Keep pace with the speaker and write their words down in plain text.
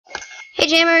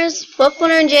Jammers,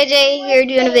 Wolfwinner and JJ here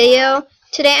doing a video.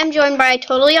 Today I'm joined by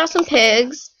Totally Awesome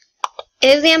Pigs,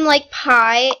 Isam Like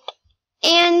Pie,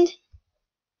 and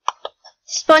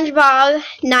SpongeBob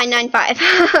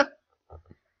 995.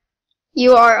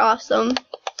 You are awesome.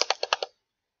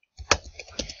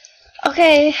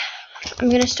 Okay, I'm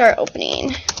gonna start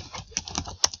opening.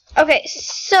 Okay,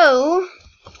 so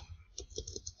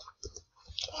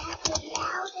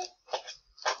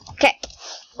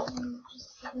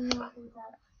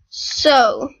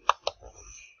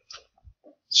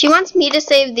she wants me to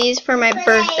save these for my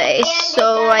birthday,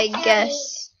 so I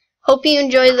guess. Hope you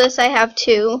enjoy this. I have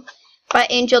two by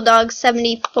Angel Dog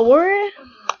 74.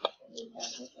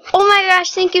 Oh my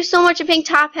gosh, thank you so much, a pink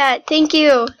top hat. Thank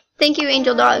you. Thank you,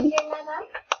 Angel Dog.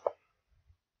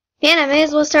 Man, I may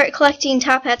as well start collecting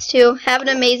top hats too. Have an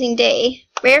amazing day.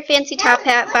 Rare Fancy Top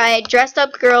Hat by Dressed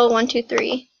Up Girl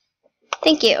 123.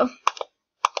 Thank you.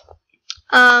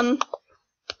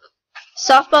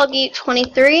 Softball Geek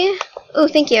 23. Oh,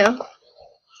 thank you.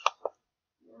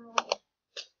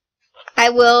 I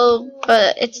will,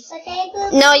 but it's...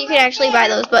 No, you can actually buy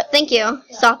those, but thank you.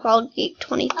 Softball Geek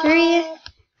 23.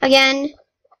 Again,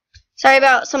 sorry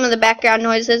about some of the background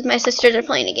noises. My sisters are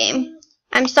playing a game.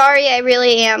 I'm sorry, I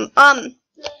really am.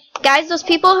 Guys, those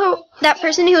people who... That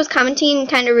person who was commenting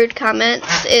kind of rude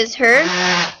comments is her.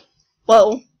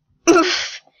 Whoa.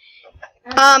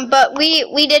 But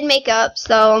we did make up,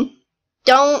 so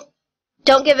don't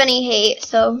give any hate,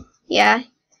 so yeah.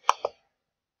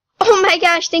 Oh my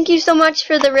gosh, thank you so much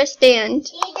for the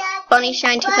wristband. Bunny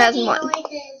Shine 2001.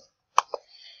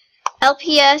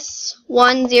 LPS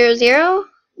 100.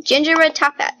 Ginger Red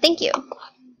Top Hat, thank you.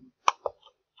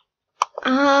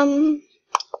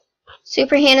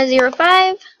 Super Hannah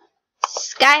 05.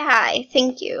 Sky High,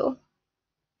 thank you.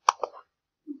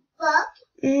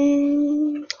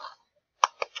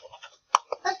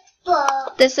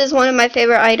 This is one of my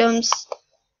favorite items.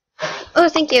 Oh,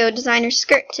 thank you, Designer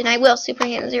Skirt, and I will, Super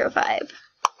Hannah 05.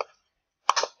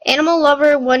 Animal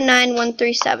Lover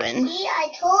 19137.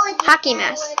 Hockey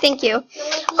Mask, thank you.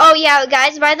 Oh yeah,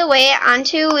 guys, by the way,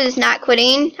 Antu is not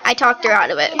quitting. I talked her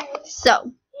out of it.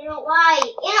 So. You know why?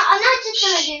 I'm not just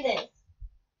gonna do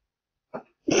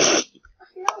this.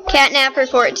 Catnapper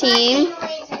 14.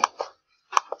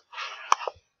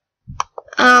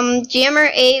 Jammer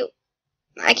 8.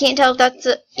 I can't tell if that's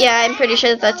a, yeah, I'm pretty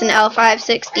sure that's an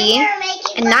L560.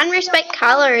 And non-respect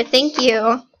collar, thank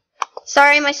you.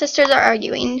 Sorry, my sisters are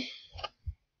arguing.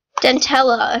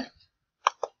 Dentella.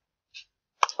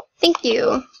 Thank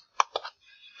you.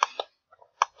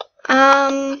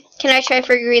 Can I try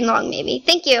for green long maybe?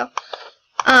 Thank you.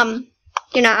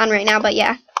 You're not on right now, but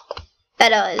yeah.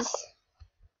 Bettas.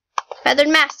 Feathered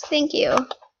Mask, thank you.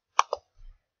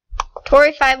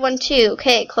 Tori 512.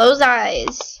 Okay, close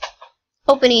eyes.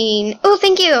 Opening. Oh,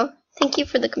 thank you. Thank you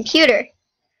for the computer.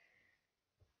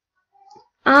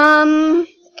 Come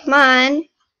on.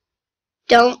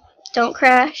 Don't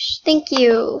crash. Thank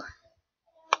you.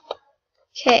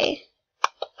 Okay.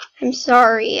 I'm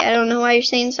sorry. I don't know why you're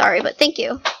saying sorry, but thank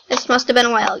you. This must have been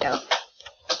a while ago.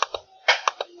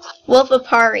 Wolf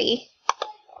Apari.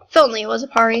 If only it was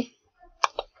Apari.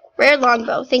 Rare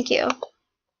Longbow. Thank you.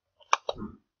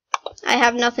 I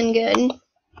have nothing good.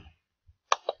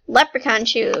 Leprechaun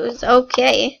Shoes.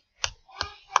 Okay.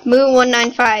 Moo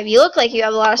 195. You look like you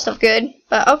have a lot of stuff good,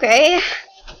 but okay.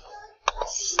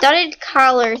 Studded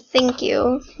Collar. Thank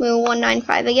you. Moo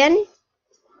 195 again.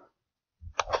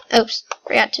 Oops.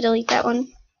 Forgot to delete that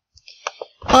one.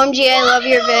 OMG, I love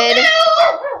your vid.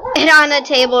 It's on the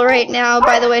table right now.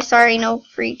 By the way, sorry, no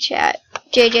free chat.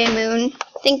 JJ Moon.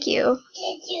 Thank you.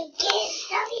 Did you get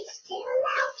Stubby still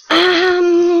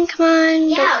come on.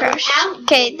 Yeah, don't crash.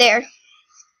 Okay, there.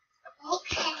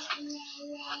 Okay.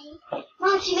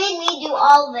 Mom, she made me do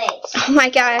all of it. Oh my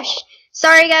gosh.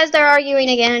 Sorry guys, they're arguing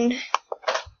again.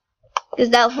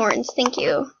 Gazelle Horns, thank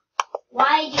you.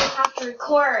 Why do you have to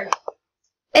record?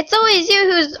 It's always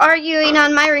you who's arguing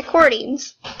on my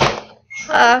recordings.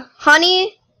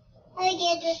 Honey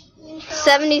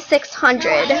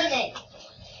 7600. No,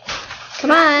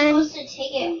 Come on. I'm supposed to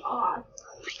take it off.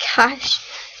 Oh my gosh.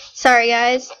 Sorry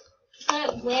guys.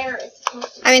 But where it's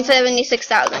supposed to I mean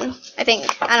 76,000, I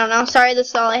think. I don't know. Sorry, this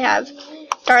is all I have.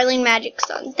 Darling Magic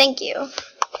Sun, thank you.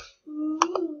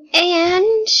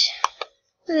 And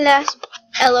last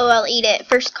LOL eat it.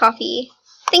 First coffee.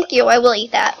 Thank you, I will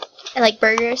eat that. I like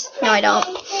burgers. No, I don't.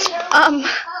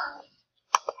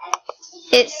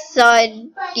 It's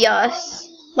yes.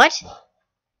 What?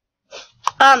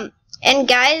 And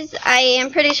guys, I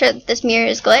am pretty sure that this mirror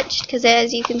is glitched, because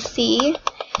as you can see,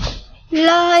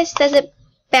 it says it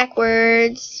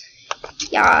backwards.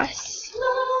 Yes.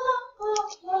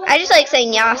 I just like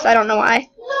saying yes. I don't know why.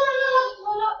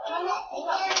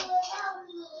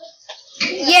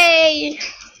 Yay!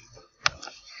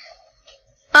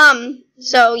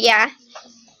 So yeah.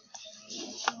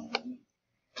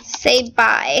 Say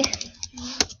bye.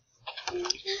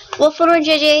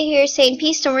 Wolf1JJ here saying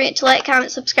peace. Don't forget to like,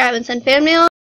 comment, subscribe, and send fan mail.